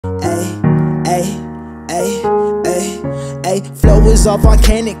Ayy, flow is all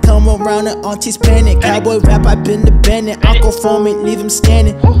volcanic, come around and aunties panic. Cowboy rap, I been the bandit, uncle for me, leave him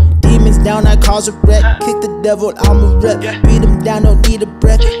standing. Demons down, I cause a wreck. Kick the devil, I'm a rep. Beat him down, don't need a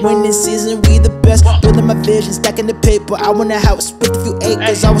breath. Winning season, we the best. Building my vision, stacking the paper. I want a house with a few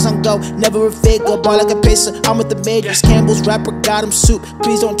acres. Always on go, never a faker. Ball like a pacer, I'm with the majors. Campbell's rapper, got him soup.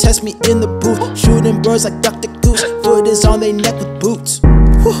 Please don't test me in the booth. Shooting birds like Dr. Goose. Foot is on their neck with boots.